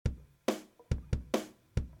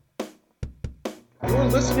You're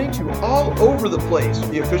listening to All Over the Place,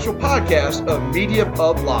 the official podcast of Media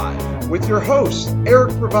Pub Live, with your hosts,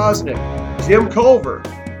 Eric Provoznik, Jim Culver,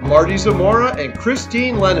 Marty Zamora, and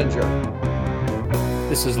Christine Leninger.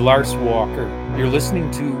 This is Lars Walker. You're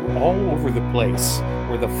listening to All Over the Place,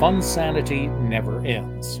 where the fun sanity never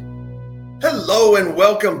ends. Hello and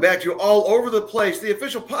welcome back to All Over the Place, the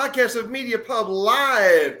official podcast of Media Pub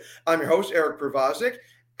Live. I'm your host, Eric Provoznik,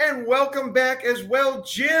 and welcome back as well,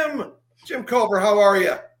 Jim Culver. How are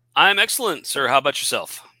you? I'm excellent, sir. How about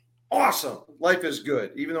yourself? Awesome. Life is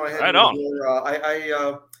good. Even though I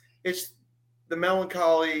had it's the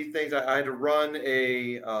melancholy things. I had to run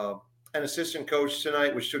an assistant coach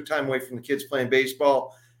tonight, which took time away from the kids playing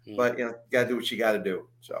baseball. But got to do what you got to do.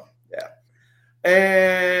 So yeah.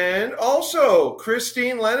 And also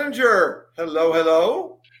Christine Leninger.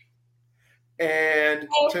 Hello. And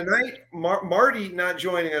tonight, Marty not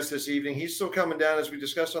joining us this evening. He's still coming down, as we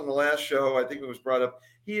discussed on the last show. I think it was brought up.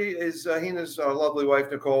 He and his lovely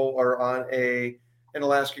wife Nicole are on an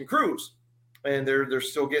Alaskan cruise, and they're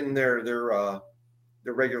still getting their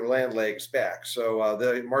regular land legs back. So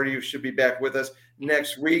Marty should be back with us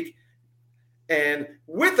next week. And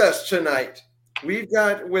with us tonight, we've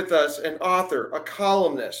got with us an author, a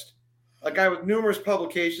columnist, a guy with numerous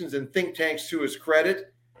publications and think tanks to his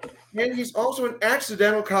credit. And he's also an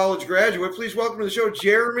accidental college graduate. Please welcome to the show,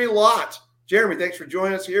 Jeremy Lott. Jeremy, thanks for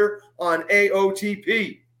joining us here on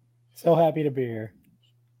AOTP. So happy to be here.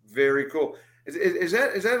 Very cool. Is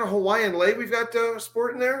that a Hawaiian lei we've got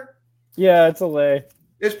sporting there? Yeah, it's a lei.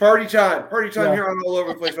 It's party time. Here on All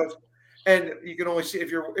Over the Place, folks. And you can only see if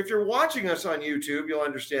you're watching us on YouTube, you'll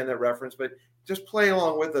understand that reference. But just play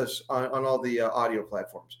along with us on all the audio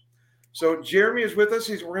platforms. So Jeremy is with us.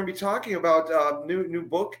 We're going to be talking about new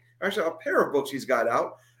book. Actually, a pair of books he's got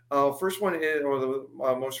out. First one, the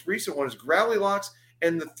most recent one, is Goldilocks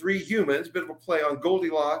and the Three Humans, a bit of a play on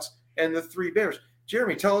Goldilocks and the Three Bears.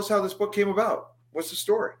 Jeremy, tell us how this book came about. What's the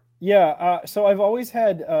story? Yeah, so I've always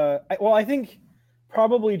had, I think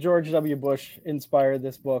probably George W. Bush inspired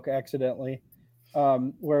this book accidentally,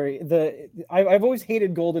 where I've always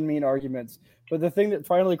hated golden mean arguments, but the thing that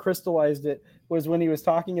finally crystallized it was when he was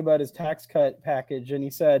talking about his tax cut package, and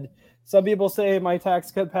he said, some people say my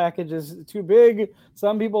tax cut package is too big.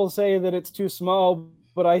 Some people say that it's too small,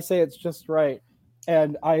 but I say it's just right.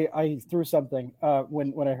 And I threw something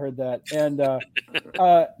when I heard that. And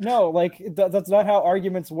no, like that's not how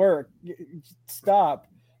arguments work. Stop.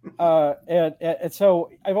 And so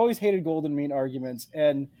I've always hated golden mean arguments.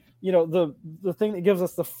 And the thing that gives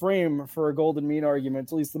us the frame for a golden mean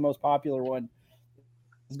argument, at least the most popular one,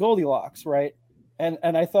 is Goldilocks, right?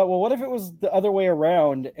 And I thought, well, what if it was the other way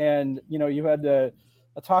around? And you had a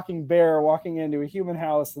talking bear walking into a human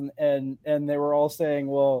house, and they were all saying,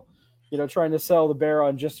 well, trying to sell the bear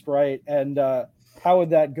on just right, and how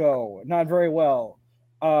would that go? Not very well.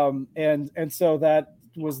 And so that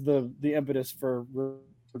was the impetus for.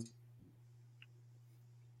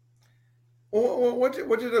 Well,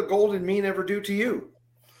 what did a golden mean ever do to you?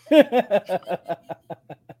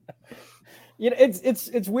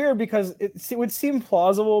 It's weird because it would seem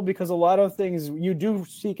plausible, because a lot of things you do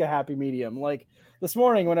seek a happy medium. Like this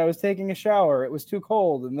morning when I was taking a shower, it was too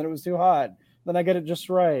cold and then it was too hot. Then I get it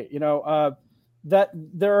just right. That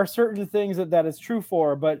there are certain things that is true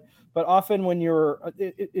for, but often when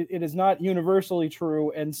it is not universally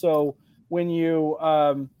true. And so when you,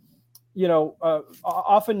 often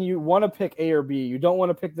you want to pick A or B. You don't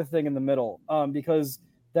want to pick the thing in the middle, because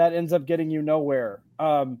that ends up getting you nowhere.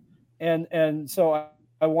 And so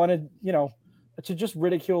I wanted, to just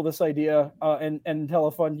ridicule this idea and tell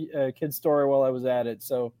a fun kid story while I was at it.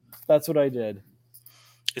 So that's what I did.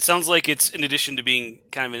 It sounds like it's, in addition to being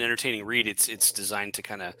kind of an entertaining read, it's designed to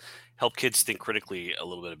kind of help kids think critically a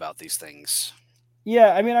little bit about these things.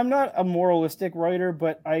 Yeah, I mean, I'm not a moralistic writer,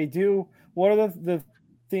 but I do. One of the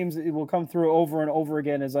themes that will come through over and over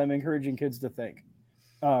again is I'm encouraging kids to think,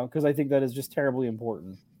 because I think that is just terribly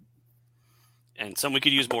important. And some we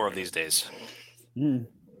could use more of these days. Mm.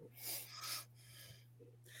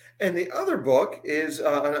 And the other book is,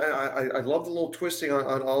 I love the little twisting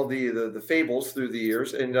on all the fables through the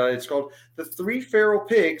years, and it's called The Three Feral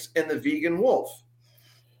Pigs and the Vegan Wolf.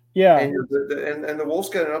 Yeah. And the wolf's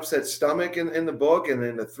got an upset stomach in the book, and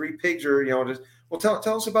then the three pigs are, well,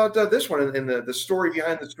 tell us about this one and the story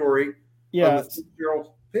behind the story. Yeah. Of the three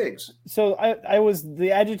feral pigs. So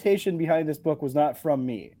the agitation behind this book was not from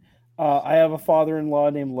me. I have a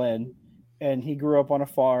father-in-law named Len, and he grew up on a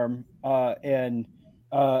farm, and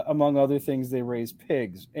among other things, they raise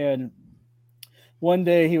pigs. And one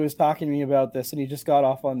day he was talking to me about this, and he just got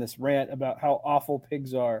off on this rant about how awful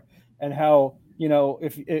pigs are and how,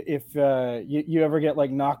 if you ever get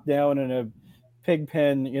like knocked down in a pig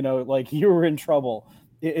pen, like you were in trouble.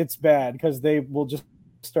 It's bad because they will just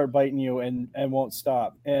start biting you and won't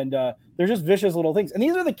stop. And they're just vicious little things. And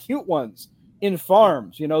these are the cute ones in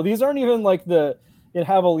farms. These aren't even like the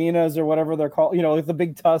javelinas or whatever they're called. Like the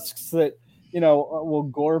big tusks that will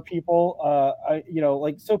gore people.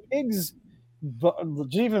 So pigs,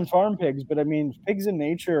 even farm pigs, but I mean pigs in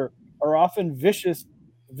nature are often vicious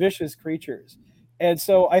creatures. And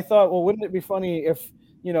so I thought, well, wouldn't it be funny if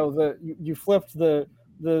you flipped the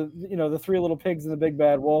three little pigs and the big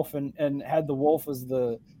bad wolf and had the wolf as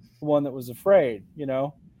the one that was afraid,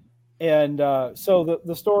 and so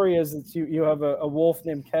the story is that you have a wolf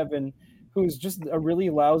named Kevin who's just a really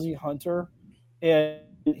lousy hunter, and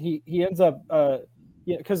he ends up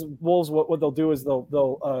because wolves what they'll do is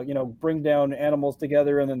they'll bring down animals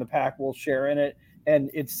together and then the pack will share in it,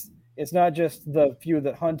 and it's not just the few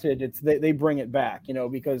that hunted, it's they bring it back,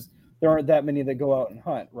 because there aren't that many that go out and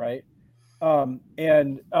hunt, right?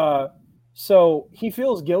 So he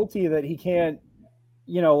feels guilty that he can't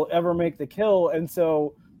ever make the kill, and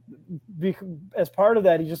so as part of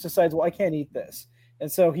that he just decides, well, I can't eat this,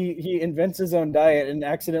 and so he invents his own diet and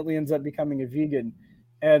accidentally ends up becoming a vegan.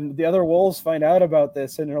 And the other wolves find out about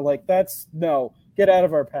this and are like, get out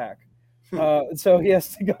of our pack. So he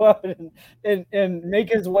has to go out and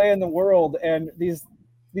make his way in the world, and these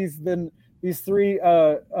three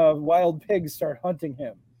wild pigs start hunting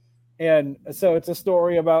him. And so it's a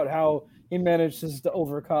story about how he manages to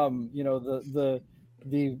overcome the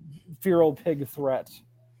feral pig threat.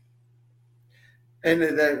 And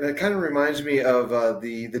that kind of reminds me of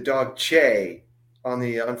the dog Che on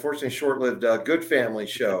the unfortunately short-lived Good Family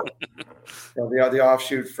show, the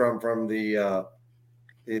offshoot from the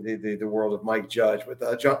world of Mike Judge with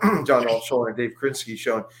John Altshuler and Dave Krinsky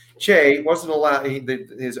showing. Che wasn't allowed.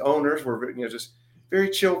 His owners were just very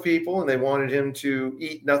chill people, and they wanted him to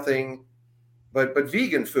eat nothing but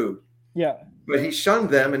vegan food. Yeah. But he shunned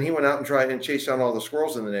them, and he went out and tried and chased down all the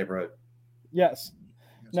squirrels in the neighborhood. Yes.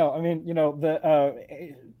 No, I mean,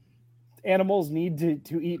 the animals need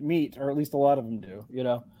to eat meat, or at least a lot of them do,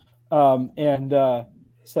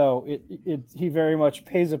 so he very much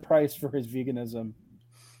pays a price for his veganism.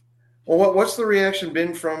 Well, what's the reaction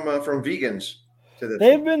been from vegans to this?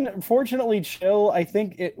 They've been fortunately chill. I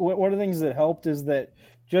think one of the things that helped is that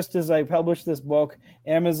just as I published this book,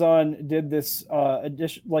 Amazon did this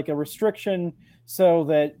addition, like a restriction, so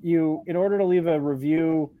that in order to leave a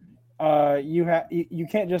review, you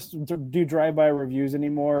can't just do drive-by reviews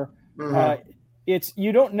anymore. Mm-hmm.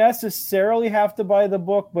 You don't necessarily have to buy the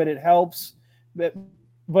book, but it helps.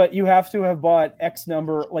 But you have to have bought X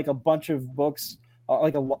number, like a bunch of books, I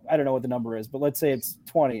don't know what the number is, but let's say it's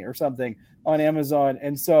 20 or something on Amazon.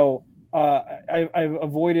 And so I've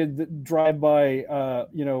avoided the drive-by,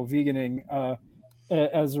 veganing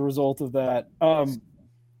as a result of that. But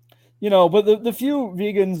the few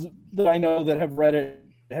vegans that I know that have read it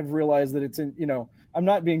have realized that it's I'm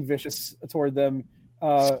not being vicious toward them.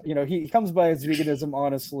 He comes by his veganism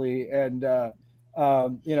honestly, and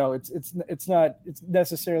it's not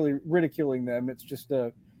necessarily ridiculing them. It's just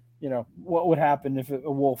what would happen if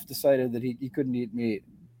a wolf decided that he couldn't eat meat.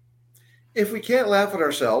 If we can't laugh at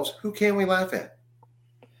ourselves, who can we laugh at?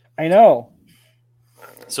 I know.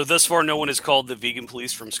 So thus far, no one has called the vegan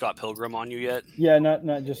police from Scott Pilgrim on you yet? Yeah,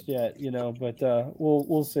 not just yet, but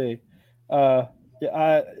we'll see.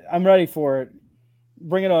 I'm ready for it.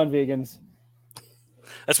 Bring it on, vegans.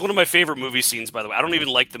 That's one of my favorite movie scenes, by the way. I don't even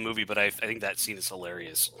like the movie, but I think that scene is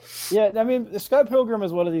hilarious. Yeah, I mean, Scott Pilgrim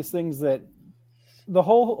is one of these things that the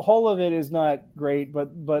whole of it is not great,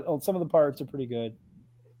 but some of the parts are pretty good.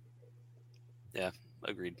 Yeah,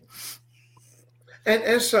 agreed. And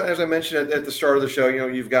as I mentioned at the start of the show,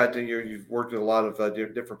 you've worked with a lot of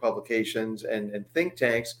different publications and think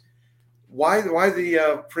tanks. Why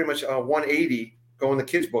the pretty much 180 going the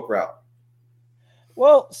kids book route?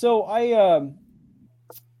 Well, so I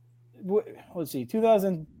let's see,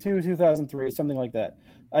 2002, 2003, something like that.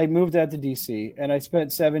 I moved out to DC and I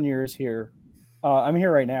spent 7 years here. I'm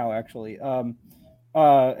here right now, actually, on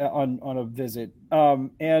a visit.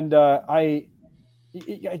 I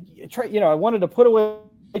tried, I wanted to put away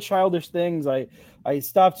childish things. I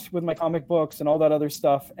stopped with my comic books and all that other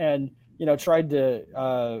stuff, and tried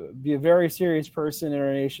to be a very serious person in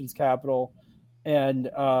our nation's capital. And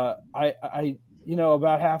I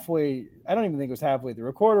about halfway, I don't even think it was halfway through,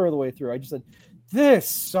 a quarter of the way through, I just said, this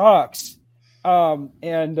sucks. I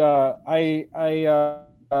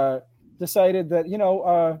decided that,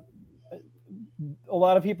 a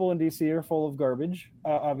lot of people in DC are full of garbage.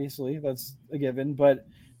 Obviously, that's a given. But,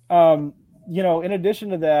 in addition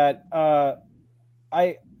to that,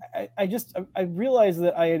 I realized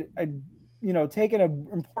that I taken an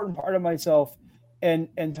important part of myself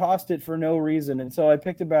and tossed it for no reason. And so I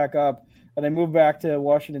picked it back up and I moved back to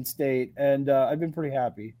Washington State, and I've been pretty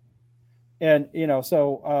happy. And,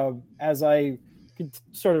 so as I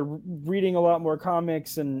started reading a lot more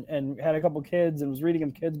comics and had a couple kids and was reading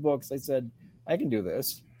them kids' books, I said, I can do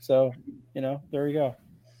this. So, there you go.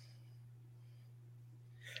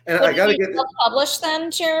 And I got to get publish them,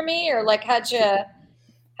 Jeremy, or like how'd you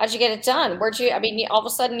get it done? All of a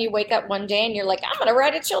sudden you wake up one day and you're like, I'm going to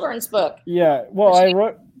write a children's book. Yeah. Well, I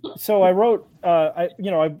wrote,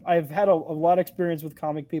 I've had a lot of experience with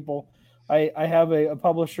comic people. I have a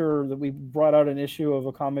publisher that we brought out an issue of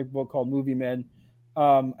a comic book called Movie Men.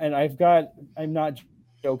 And I'm not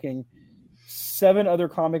joking, 7 other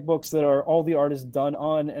comic books that are all the artists done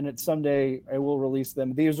on, and someday I will release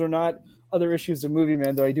them. These are not other issues of Movie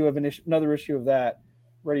Man, though I do have another issue of that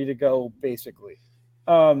ready to go, basically.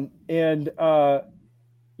 So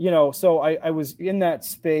I was in that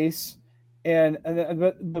space, and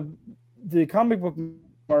the comic book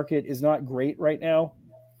market is not great right now.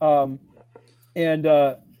 And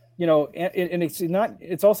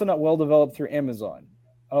it's also not well developed through Amazon.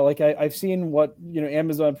 I've seen what,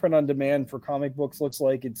 Amazon print on demand for comic books looks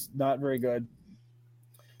like. It's not very good.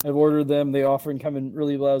 I've ordered them. They often come in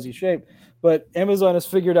really lousy shape, but Amazon has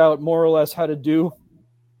figured out more or less how to do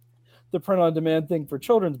the print on demand thing for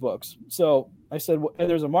children's books. So I said, well,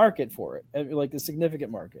 there's a market for it, like a significant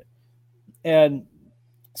market. And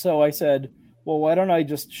so I said, well, why don't I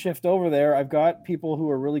just shift over there? I've got people who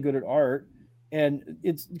are really good at art, and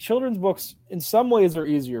children's books in some ways are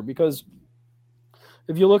easier because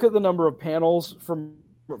if you look at the number of panels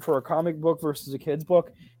for a comic book versus a kid's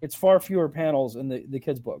book, it's far fewer panels in the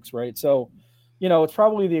kids' books, right? So, it's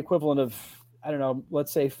probably the equivalent of, I don't know,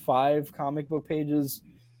 let's say 5 comic book pages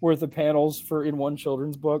worth of panels in one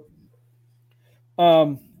children's book.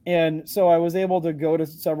 And so I was able to go to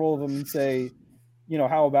several of them and say,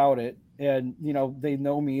 how about it? And, they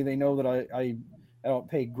know me, they know that I don't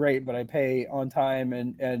pay great, but I pay on time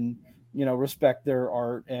and respect their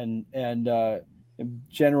art and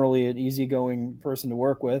generally an easygoing person to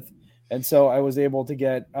work with. And so I was able to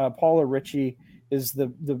get Paula Ritchie is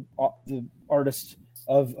the artist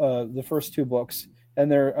of the first 2 books,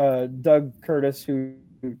 and they're Doug Curtis, who's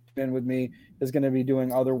been with me, is going to be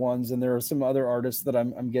doing other ones, and there are some other artists that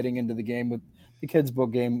I'm getting into the game with the kids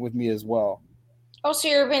book game with me as well. Oh, so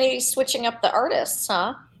you're maybe switching up the artists,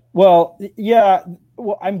 huh? Well, yeah.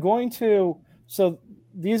 Well, I'm going to. So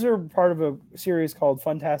these are part of a series called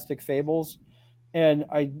Fantastic Fables, and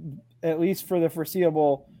at least for the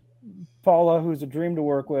foreseeable, Paula, who's a dream to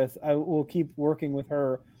work with, I will keep working with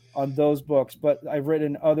her on those books. But I've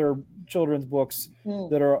written other children's books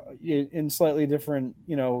that are in slightly different,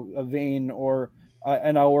 vein,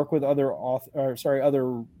 and I'll work with other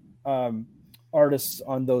artists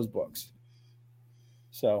on those books.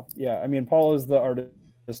 So yeah, Paula is the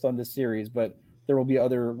artist on this series, but there will be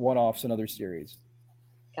other one-offs in other series.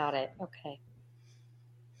 Got it. Okay.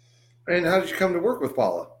 And how did you come to work with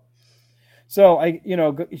Paula? So I,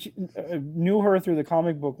 knew her through the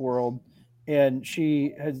comic book world, and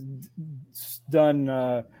she has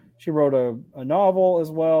done. She wrote a novel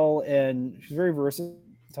as well, and she's very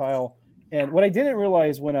versatile. And what I didn't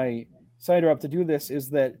realize when I signed her up to do this is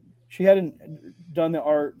that she hadn't done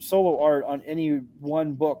the solo art on any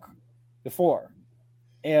one book before,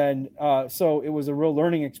 and so it was a real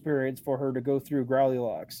learning experience for her to go through Growly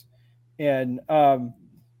Locks, and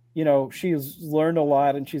she's learned a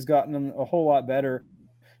lot and she's gotten a whole lot better.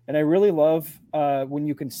 And I really love when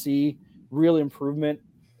you can see real improvement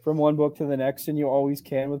from one book to the next, and you always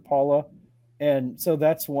can with Paula. And so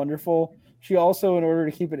that's wonderful. She also, in order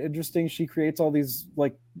to keep it interesting, she creates all these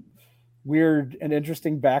like weird and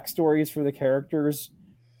interesting backstories for the characters.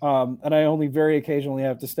 And I only very occasionally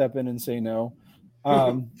have to step in and say no.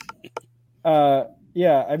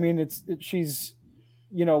 She's,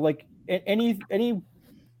 like any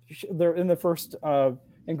they're in the first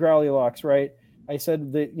in Growly Locks, right? I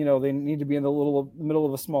said that they need to be in the middle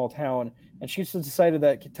of a small town, and she decided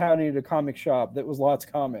that town needed a comic shop that was Lott's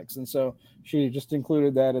Comics, and so she just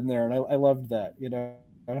included that in there, and I loved that,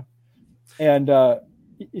 And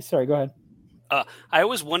sorry, go ahead. I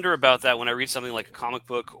always wonder about that when I read something like a comic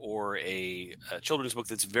book or a children's book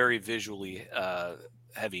that's very visually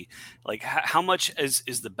heavy. Like how much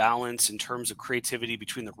is the balance in terms of creativity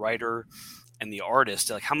between the writer and the artist?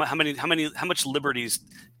 Like how much liberties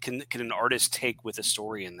can an artist take with a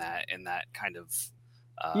story in that kind of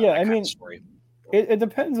story? It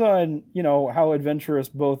depends on how adventurous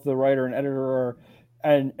both the writer and editor are,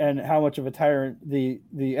 and how much of a tyrant the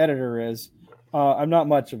editor is. I'm not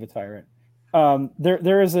much of a tyrant.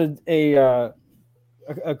 There is a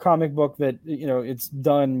comic book that it's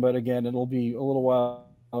done, but again, it'll be a little while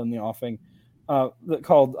in the offing.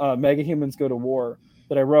 Called Mega Humans Go to War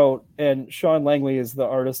that I wrote, and Sean Langley is the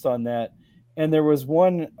artist on that. And there was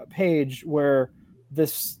one page where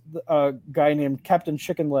this guy named Captain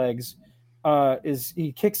Chicken Legs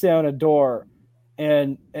he kicks down a door,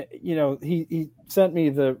 and he sent me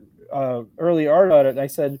the early art on it, and I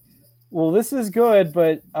said, well, this is good,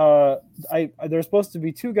 but there's supposed to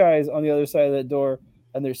be 2 guys on the other side of that door,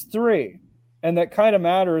 and there's 3, and that kind of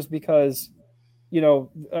matters because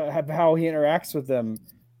how he interacts with them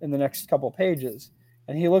in the next couple pages.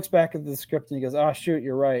 And he looks back at the script and he goes, "Oh shoot,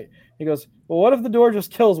 you're right." He goes, "Well, what if the door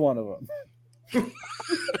just kills one of them?"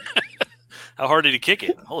 How hard did he kick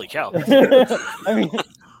it? Holy cow! I mean,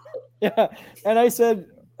 yeah. And I said,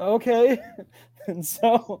 "Okay." And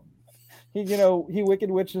so he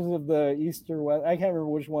Wicked Witches of the East or West. I can't remember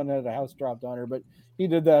which one had a house dropped on her, but he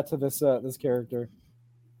did that to this character.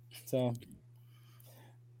 So.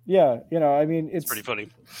 Yeah, I mean, it's pretty funny.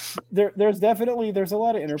 There's a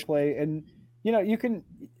lot of interplay, and you can.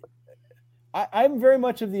 I'm very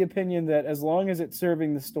much of the opinion that as long as it's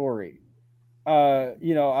serving the story,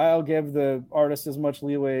 I'll give the artist as much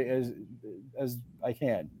leeway as I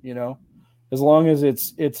can. As long as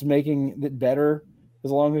it's making it better,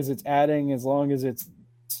 as long as it's adding, as long as it's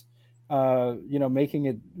making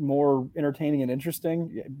it more entertaining and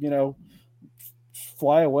interesting.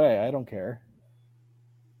 Fly away. I don't care.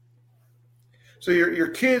 So your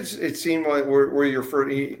kids, it seemed like were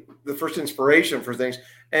the first inspiration for things.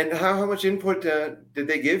 And how much input did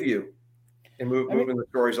they give you in moving the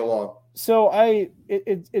stories along? So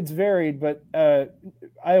it's varied, but I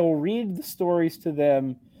will read the stories to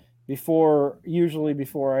them usually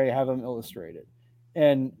before I have them illustrated,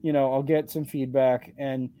 and I'll get some feedback.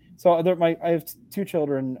 And so I have 2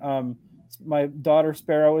 children. My daughter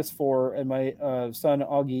Sparrow is 4, and my son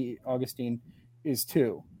Augustine is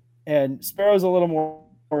 2. And Sparrow's a little more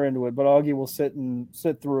into it, but Augie will sit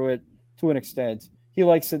through it to an extent. He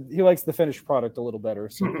likes it. He likes the finished product a little better,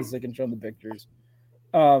 because they can show him the pictures.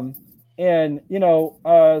 Sparrow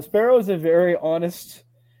is a very honest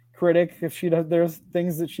critic. If there's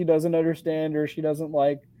things that she doesn't understand or she doesn't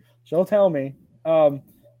like, she'll tell me.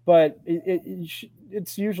 But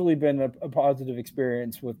it's usually been a positive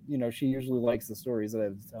experience with, she usually likes the stories that I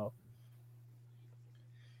have to tell.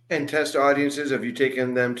 And test audiences, have you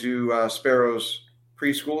taken them to Sparrow's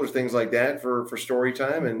preschool or things like that for story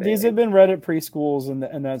time? And these have been read at preschools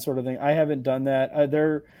and that sort of thing. I haven't done that.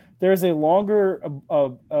 There's a longer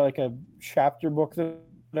like a chapter book that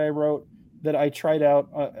I wrote that I tried out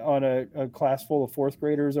on a class full of 4th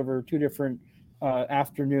graders over 2 different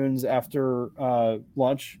afternoons after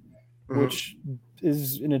lunch, which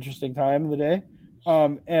is an interesting time of the day.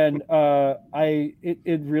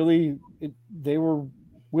 They were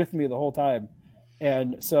with me the whole time,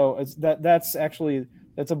 and so that's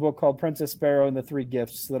a book called Princess Sparrow and the 3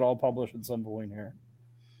 Gifts that I'll publish at some point here.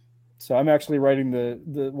 So I'm actually writing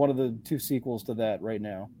the one of the 2 sequels to that right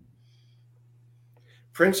now.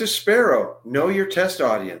 Princess Sparrow, know your test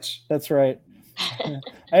audience. That's right.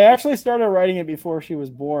 I actually started writing it before she was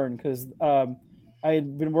born, because I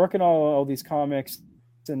had been working on all these comics,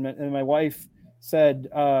 and my wife said,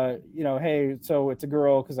 hey, so it's a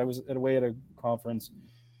girl, because I was away at a conference.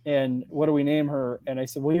 And what do we name her? And I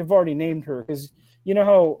said, well, you've already named her, because you know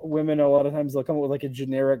how women a lot of times they'll come up with like a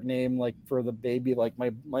generic name, like for the baby, like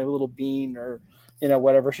my little bean or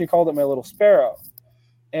whatever. She called it my little Sparrow,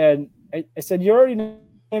 and I said, you already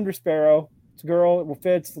named her Sparrow. It's a girl. It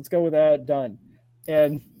fits. Let's go with that. Done.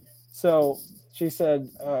 And so she said,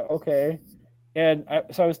 okay. And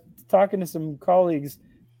so I was talking to some colleagues,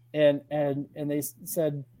 and they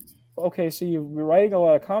said, okay, so you're writing a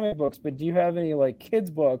lot of comic books, but do you have any like kids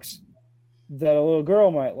books that a little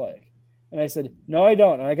girl might like? And I said, no, I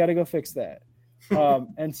don't. And I got to go fix that.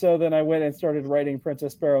 And so then I went and started writing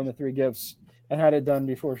Princess Sparrow and the 3 Gifts and had it done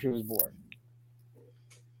before she was born.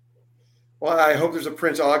 Well, I hope there's a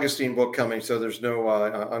Prince Augustine book coming, so there's no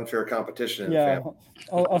unfair competition in the family.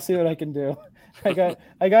 I'll see what I can do. I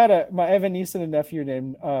have a niece and a nephew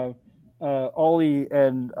named Ollie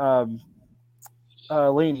and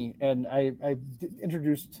Lainey, and I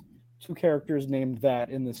introduced 2 characters named that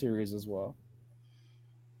in the series as well.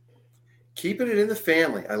 Keeping it in the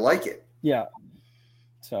family. I like it. Yeah.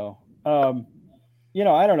 So, I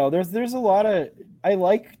don't know. There's a lot of, I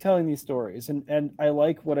like telling these stories, and I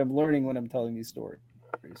like what I'm learning when I'm telling these stories.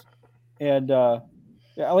 And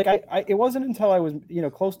it wasn't until I was,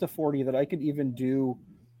 close to 40 that I could even do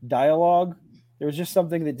dialogue. There was just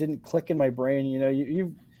something that didn't click in my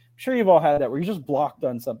brain. sure you've all had that where you just blocked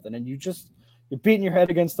on something and you're beating your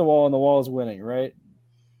head against the wall and the wall is winning, right?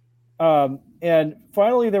 And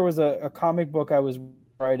finally there was a comic book I was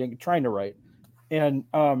trying to write, and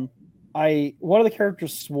one of the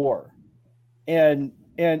characters swore, and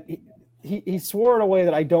he swore in a way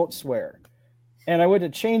that I don't swear. And I went to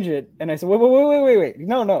change it, and I said, wait.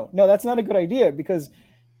 No, that's not a good idea, because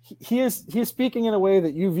he is speaking in a way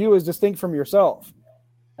that you view as distinct from yourself.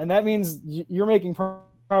 And that means you're making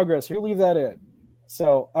progress. You leave that in.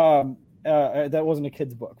 So that wasn't a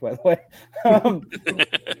kid's book, by the way.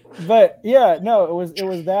 But yeah, no, it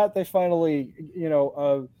was that they finally,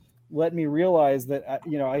 let me realize that,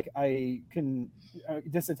 I can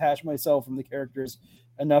disattach myself from the characters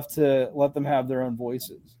enough to let them have their own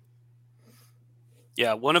voices.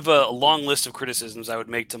 Yeah, one of a long list of criticisms I would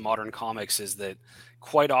make to modern comics is that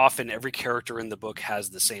quite often every character in the book has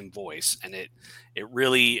the same voice, and it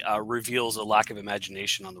really reveals a lack of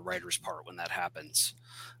imagination on the writer's part when that happens.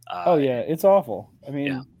 It's awful. I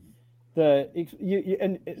mean,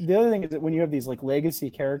 and the other thing is that when you have these like legacy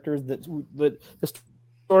characters that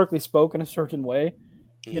historically spoke in a certain way,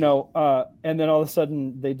 and then all of a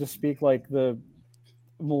sudden they just speak like the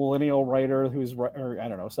millennial writer or I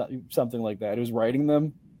don't know, something like that, who's writing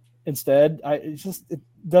them instead. It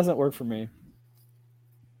doesn't work for me.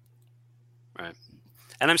 Right.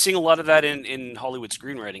 And I'm seeing a lot of that in Hollywood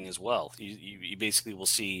screenwriting as well. You basically will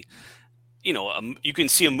see, you can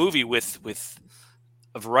see a movie with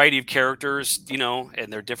a variety of characters,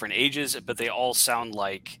 and they're different ages, but they all sound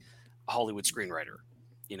like a Hollywood screenwriter,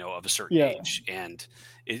 of a certain age. And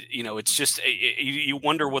it's just you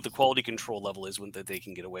wonder what the quality control level is when that they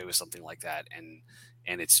can get away with something like that, and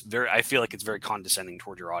I feel like it's very condescending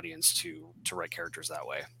toward your audience to write characters that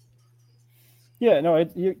way. Yeah, no,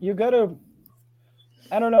 you gotta.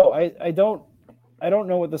 I don't know. I don't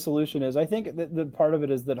know what the solution is. I think that the part of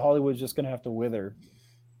it is that Hollywood's just going to have to wither,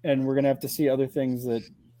 and we're going to have to see other things that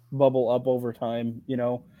bubble up over time.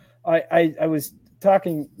 I was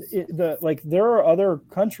talking there are other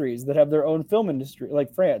countries that have their own film industry.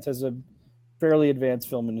 Like France has a fairly advanced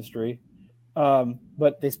film industry,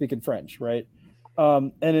 but they speak in French, right?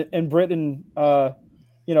 And Britain,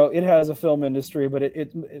 it has a film industry, but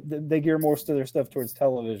they gear most of their stuff towards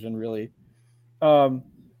television, really.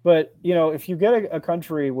 But if you get a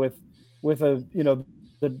country with a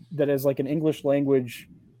that is like an English language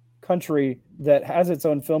country that has its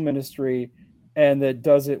own film industry and that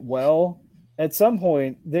does it well, at some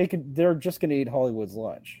point they're just going to eat Hollywood's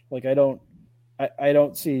lunch. Like I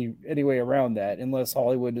don't see any way around that unless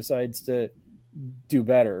Hollywood decides to do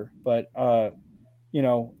better. But that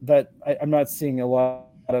I'm not seeing a lot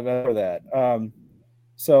of that.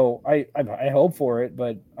 So I hope for it,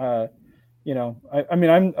 but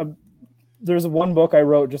there's one book I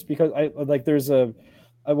wrote just because there's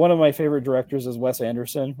one of my favorite directors is Wes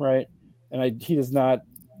Anderson, right? And he does not,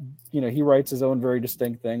 he writes his own very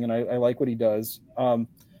distinct thing, and I like what he does.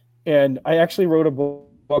 And I actually wrote a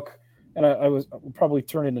book, and I was probably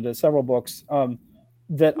turned it into several books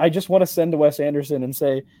that I just want to send to Wes Anderson and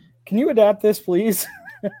say, can you adapt this, please?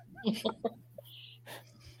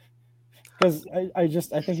 Because I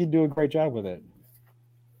think he'd do a great job with it.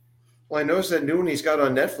 Well, I noticed that new one he's got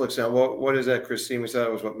on Netflix now. What is that, Christine? We said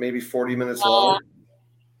it was maybe 40 minutes long?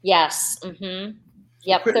 Yes. Mm-hmm.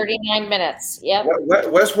 Yep, 39 minutes. Yep.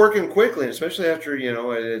 Wes working quickly, especially after,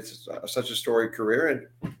 it's such a storied career.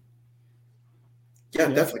 And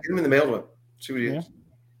definitely get him in the mail to him. See what he is.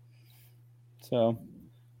 So,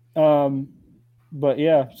 but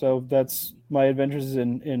yeah, so that's my adventures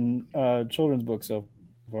in children's books so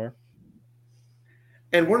far.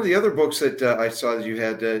 And one of the other books that I saw that you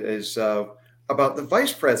had is about the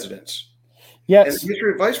vice presidents. Yes. And the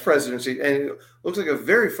history of vice presidency. And it looks like a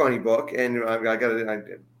very funny book. And I got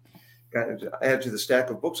to add to the stack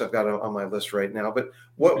of books I've got on my list right now. But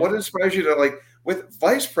what inspires you to, with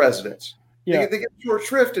vice presidents? Yeah. They get short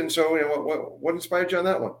shrift. And so, what inspired you on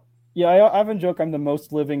that one? Yeah, I often joke I'm the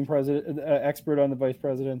most living expert on the vice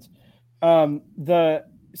presidents.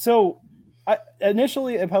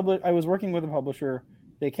 Initially, I was working with a publisher.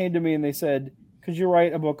 They came to me and they said, could you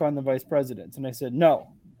write a book on the vice presidents? And I said,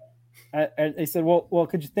 no. And they said, well,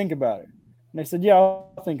 could you think about it? And I said, yeah,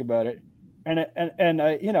 I'll think about it. And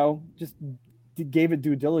I, just gave it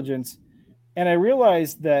due diligence. And I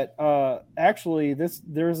realized that actually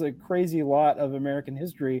there's a crazy lot of American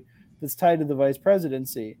history that's tied to the vice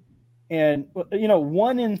presidency. And,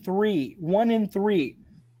 1 in 3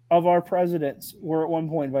 of our presidents were at one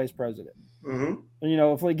point vice president. Mm-hmm.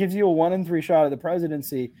 If it gives you a 1 in 3 shot at the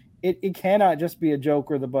presidency, it cannot just be a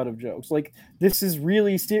joke or the butt of jokes. This is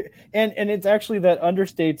really and it's actually that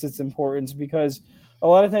understates its importance, because a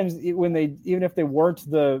lot of times when even if they weren't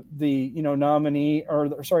the nominee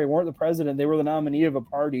weren't the president, they were the nominee of a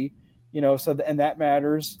party, and that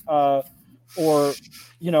matters. Or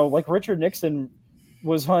like Richard Nixon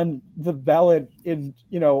was on the ballot in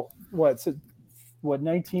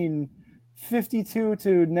 1952 to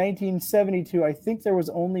 1972. I think there was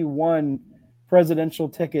only one presidential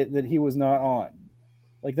ticket that he was not on.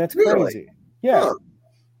 Like, that's Really? crazy. Yeah. Huh.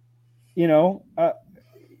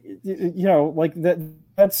 Like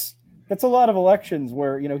that's a lot of elections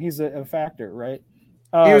where he's a factor, right?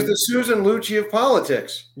 He was the Susan Lucci of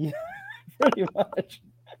politics. Yeah, pretty much.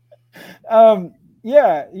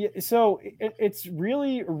 So it's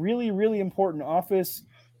really, really, really important office.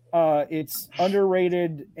 It's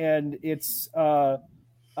underrated, and it's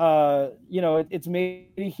it's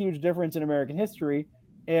made a huge difference in American history.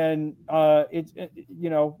 And a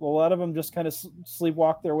lot of them just kind of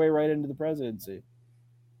sleepwalk their way right into the presidency.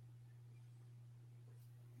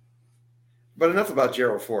 But enough about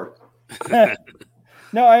Gerald Ford.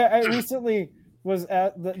 No, I recently was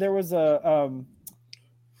there was a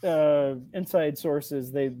inside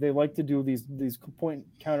sources. They like to do these point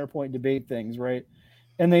counterpoint debate things, right?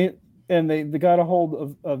 And they got a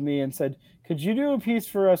hold of me and said, "Could you do a piece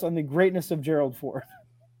for us on the greatness of Gerald Ford?"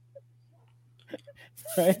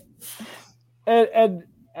 Right? And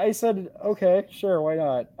I said, "Okay, sure, why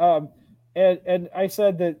not?" And I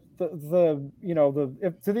said that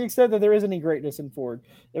if, to the extent that there is any greatness in Ford,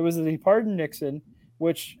 it was that he pardoned Nixon,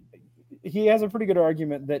 which he has a pretty good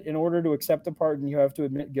argument that in order to accept a pardon, you have to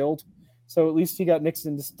admit guilt. So at least he got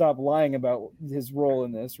Nixon to stop lying about his role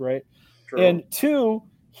in this, right? True. And two,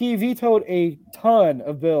 he vetoed a ton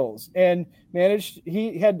of bills and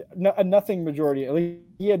he had a nothing majority.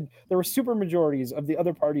 There were super majorities of the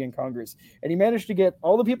other party in Congress, and he managed to get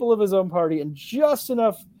all the people of his own party and just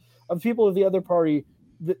enough of people of the other party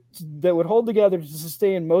that would hold together to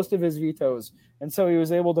sustain most of his vetoes. And so he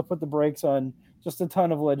was able to put the brakes on just a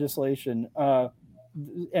ton of legislation.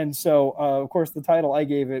 And so, of course, the title I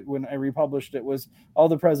gave it when I republished it was All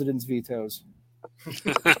the President's Vetoes.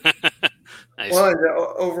 Nice. Well,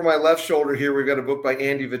 over my left shoulder here, we've got a book by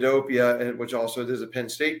Andy Vidopia, which also is a Penn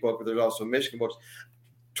State book, but there's also Michigan books.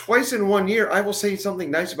 Twice in 1 year, I will say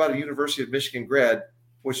something nice about a University of Michigan grad,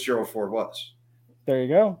 which Gerald Ford was. There you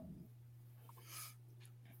go.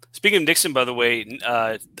 Speaking of Nixon, by the way,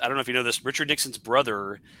 I don't know if you know this, Richard Nixon's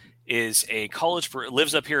brother is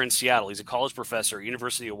lives up here in Seattle. He's a college professor at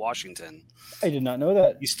University of Washington. I did not know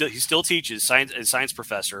that. He still teaches science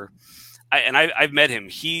professor. I've met him.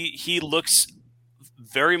 He looks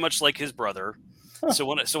very much like his brother. Huh. So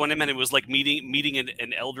when I met him, it was like meeting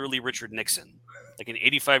an elderly Richard Nixon, like an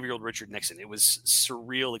 85-year-old Richard Nixon. It was a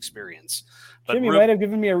surreal experience. But Jimmy might have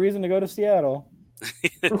given me a reason to go to Seattle.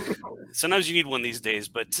 Sometimes you need one these days,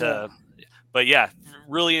 but yeah,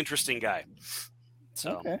 really interesting guy.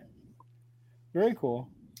 So okay, very cool.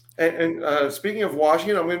 And speaking of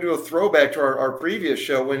Washington, I'm going to do a throwback to our previous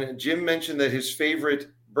show when Jim mentioned that his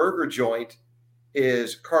favorite burger joint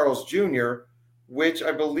is Carl's Jr., which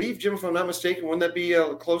I believe, Jim, if I'm not mistaken, wouldn't that be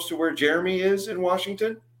close to where Jeremy is in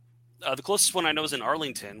Washington? The closest one I know is in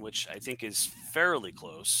Arlington, which I think is fairly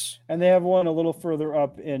close. And they have one a little further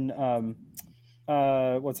up in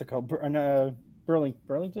what's it called?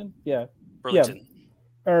 Burlington? Yeah. Burlington.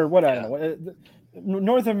 Yeah. Or what? Yeah. I don't know.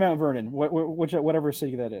 North of Mount Vernon, whatever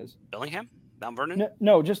city that is. Bellingham? Mount Vernon?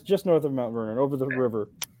 No, just north of Mount Vernon, over the river.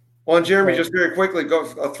 Well, and Jeremy, just very quickly, go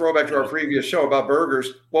a throwback to our previous show about burgers.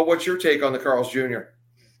 What's your take on the Carl's Jr.?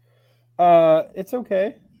 It's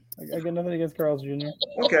okay. I got nothing against Carl's Jr.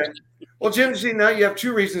 Okay. Well, Jim, see, now you have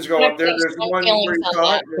two reasons to go up there. There's one where you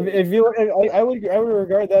thought. I would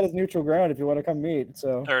regard that as neutral ground if you want to come meet.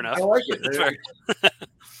 So fair enough. I like it. That's fair.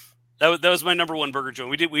 That was my number one burger joint.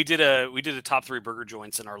 We did a top 3 burger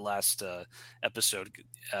joints in our last episode,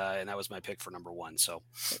 and that was my pick for number 1. So,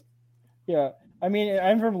 yeah, I mean,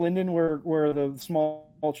 I'm from Linden, where the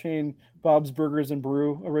small chain Bob's Burgers and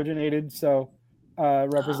Brew originated. So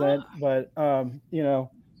represent, but the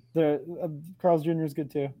Carl's Jr. is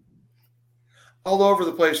good too. All over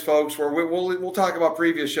the place, folks. Where we'll talk about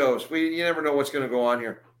previous shows. You never know what's going to go on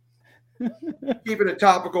here. Keeping it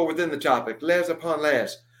topical within the topic, les upon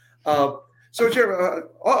les. So, Jeremy,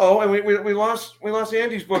 and we lost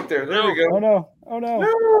Andy's book there. There we go. Oh no!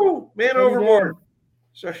 No, man overboard.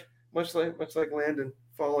 Sorry, much like Landon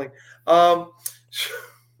falling. So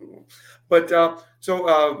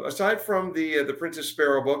aside from the Princess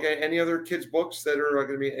Sparrow book, any other kids' books that are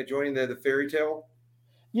going to be joining the fairy tale?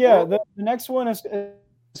 Yeah, the next one is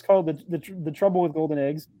called the Trouble with Golden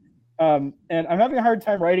Eggs, and I'm having a hard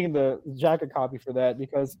time writing the jacket copy for that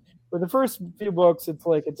because for the first few books,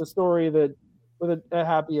 it's a story that with a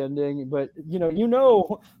happy ending. But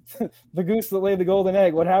the goose that laid the golden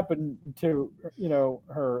egg, what happened to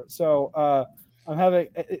her? So I'm having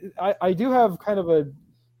I do have kind of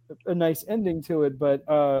a nice ending to it, but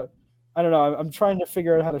I don't know. I'm trying to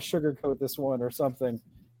figure out how to sugarcoat this one or something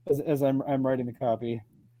as I'm writing the copy.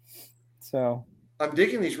 So I'm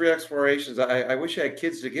digging these re-explorations. I wish I had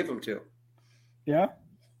kids to give them to. Yeah.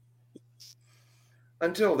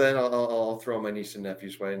 Until then, I'll throw my niece and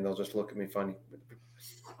nephews away, and they'll just look at me funny.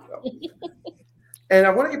 So. And I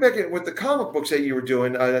want to get back in with the comic books that you were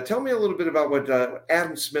doing. Tell me a little bit about what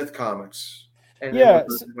Adam Smith comics and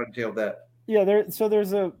what entailed that. Yeah, there's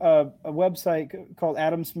a website called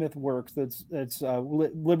Adam Smith Works. That's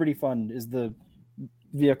Liberty Fund is the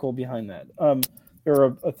vehicle behind that. They're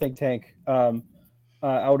a think tank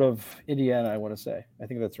out of Indiana, I want to say. I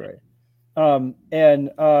think that's right. I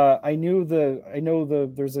know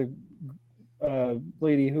there's a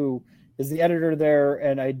lady who is the editor there,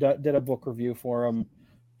 and I did a book review for him,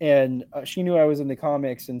 and she knew I was in the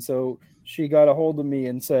comics, and so she got a hold of me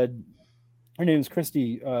and said, her name is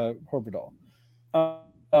Christy Horpedal,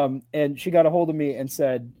 and she got a hold of me and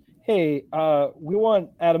said, hey, we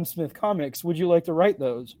want Adam Smith comics. Would you like to write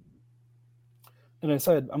those? And I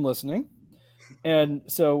said, I'm listening. And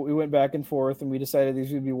so we went back and forth, and we decided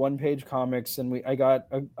these would be one-page comics. And I got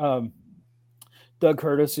Doug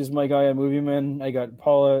Curtis, who's my guy on Movie Man. I got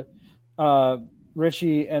Paula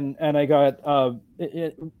Ritchie, and I got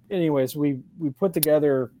anyways. We put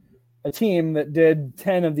together a team that did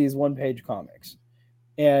 10 of these one-page comics,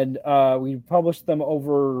 and we published them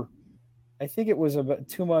over, I think it was about a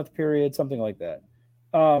 2-month period, something like that.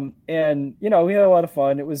 And we had a lot of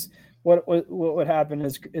fun. It was. What would happen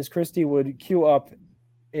is Christy would queue up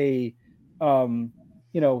a,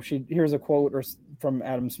 here's a quote from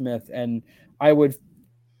Adam Smith, and I would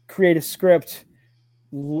create a script,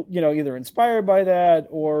 either inspired by that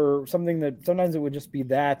or something that sometimes it would just be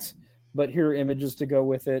that, but here are images to go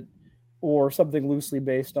with it, or something loosely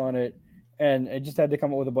based on it. And I just had to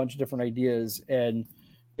come up with a bunch of different ideas. And,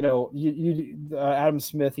 Adam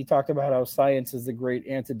Smith, he talked about how science is the great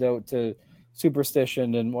antidote to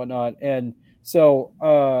superstition and whatnot, and so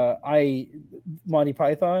Monty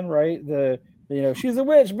Python, right? She's a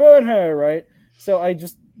witch, burn her, right? So I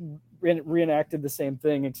just reenacted the same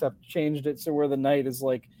thing, except changed it so where the knight is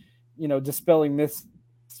dispelling myths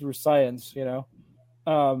through science,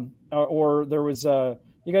 or there was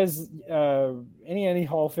you guys any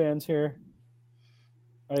Hall fans here?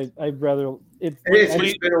 I'd rather it's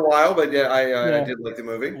been a while, but I did like the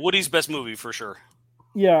movie. Woody's best movie for sure.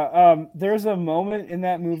 Yeah, there's a moment in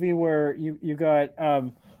that movie where you got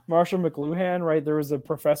Marshall McLuhan, right? There was a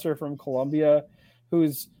professor from Columbia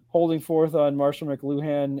who's holding forth on Marshall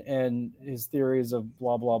McLuhan and his theories of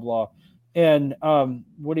blah, blah, blah. And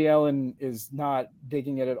Woody Allen is not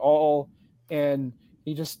digging it at all. And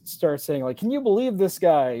he just starts saying, can you believe this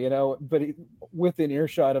guy? But within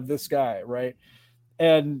earshot of this guy, right?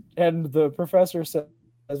 And the professor said,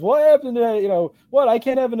 what happened to what? I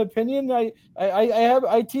can't have an opinion. I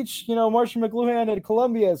teach Marshall McLuhan at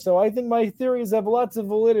Columbia, so I think my theories have lots of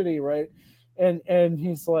validity, right? And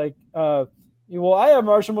he's like, well, I have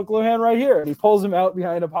Marshall McLuhan right here, and he pulls him out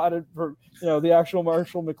behind a potted, the actual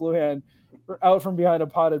Marshall McLuhan out from behind a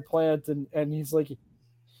potted plant, and he's like,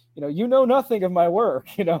 you know nothing of my work,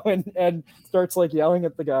 and starts yelling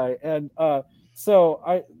at the guy, and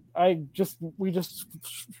so we just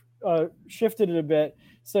shifted it a bit.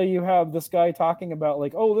 So you have this guy talking about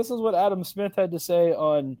this is what Adam Smith had to say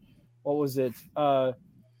on, what was it,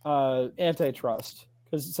 antitrust,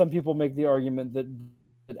 because some people make the argument that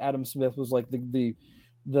Adam Smith was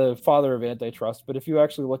the father of antitrust, but if you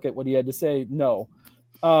actually look at what he had to say, no.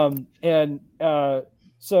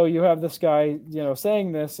 So you have this guy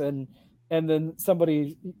saying this, and then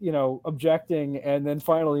somebody objecting, and then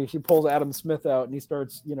finally she pulls Adam Smith out, and he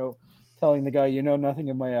starts telling the guy,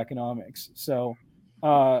 nothing of my economics. So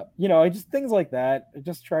I just things like that. I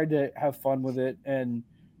just tried to have fun with it, and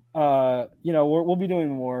we'll be doing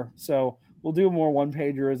more. So we'll do more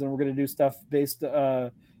one-pagers, and we're going to do stuff based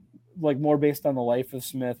more based on the life of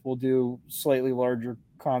Smith. We'll do slightly larger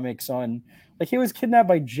comics on he was kidnapped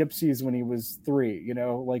by gypsies when he was 3,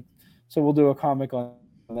 so we'll do a comic on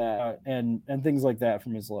that and things like that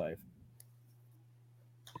from his life.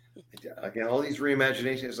 Again, all these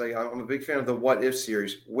reimaginations. I'm a big fan of the What If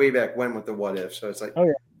series, way back when with the What If. So it's oh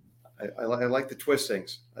yeah, I like the twist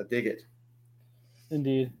things. I dig it.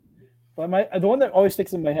 Indeed. But the one that always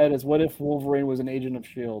sticks in my head is what if Wolverine was an agent of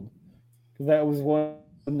S.H.I.E.L.D., because that was one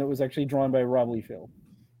that was actually drawn by Rob Liefeld.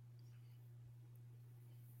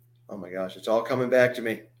 Oh my gosh, it's all coming back to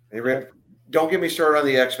me. Hey, Rick. don't get me started on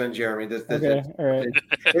the X-Men, Jeremy. Okay, all right.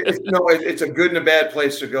 It's a good and a bad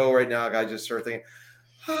place to go right now. I just start thinking.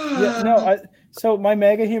 Yeah, no. So my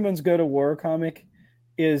Mega Humans Go to War comic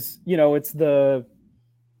is, it's the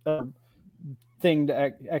thing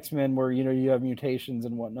to X-Men where you have mutations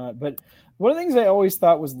and whatnot. But one of the things I always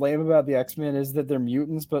thought was lame about the X-Men is that they're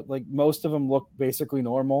mutants, but like most of them look basically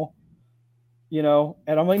normal. And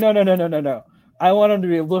I'm like, no. I want them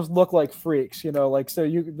to look like freaks,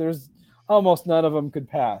 there's almost none of them could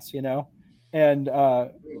pass, and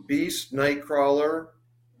Beast, Nightcrawler,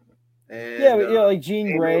 and like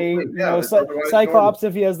Jean Grey, Cyclops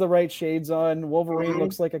if he has the right shades on. Wolverine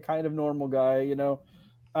looks like a kind of normal guy,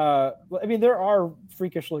 there are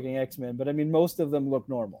freakish looking X-Men, but most of them look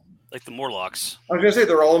normal. Like the Morlocks. I was gonna say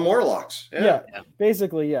they're all Morlocks. Yeah.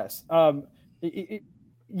 Basically, yes. Am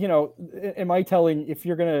I telling if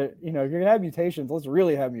you're gonna have mutations, let's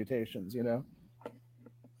really have mutations,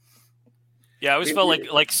 Yeah, I always felt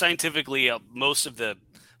like scientifically, most of the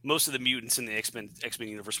mutants in the X-Men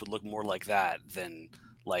universe would look more like that than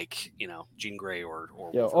Jean Grey or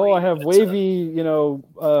I have wavy,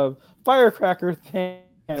 firecracker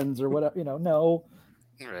hands or whatever, no.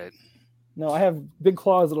 Right. No, I have big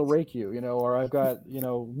claws that'll rake you, or I've got,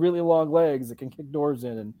 really long legs that can kick doors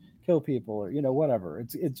in and kill people, or whatever.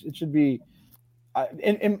 It should be.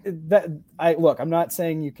 I'm not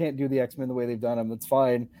saying you can't do the X-Men the way they've done them. That's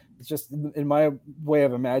fine. It's just in my way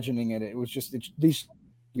of imagining it. It was just these should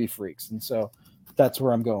be freaks, and so that's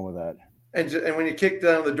where I'm going with that. And when you kick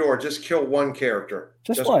down the door, just kill one character.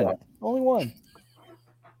 Just one. Only one.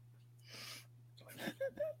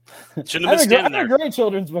 Shouldn't have been standing there. I'm a great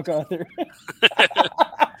children's book author.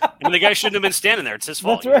 And the guy shouldn't have been standing there. It's his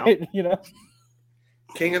fault. That's right.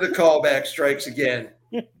 King of the callback strikes again.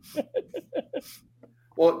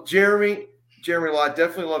 Well, Jeremy Lott,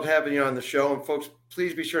 definitely love having you on the show. And folks,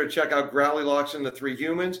 please be sure to check out Growly Locks and the Three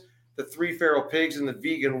Humans, the Three Feral Pigs, and the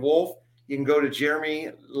Vegan Wolf. You can go to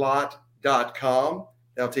jeremylott.com.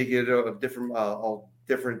 That'll take you to all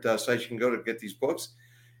different sites you can go to get these books.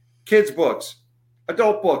 Kids books,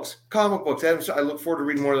 adult books, comic books. I look forward to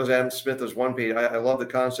reading more of those Adam Smith, those one page. I love the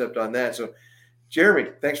concept on that. So, Jeremy,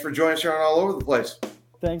 thanks for joining us here on All Over the Place.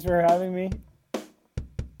 Thanks for having me.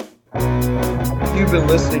 You've been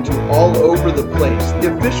listening to All Over the Place,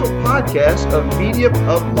 the official podcast of Media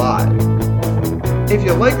Pub Live. If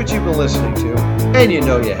you like what you've been listening to, and you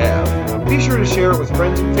have, be sure to share it with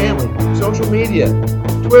friends and family, social media,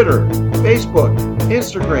 Twitter, Facebook,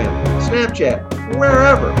 Instagram, Snapchat,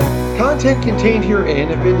 wherever. Content contained herein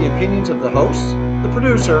have been the opinions of the hosts, the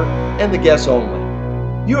producer, and the guests only.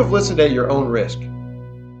 You have listened at your own risk.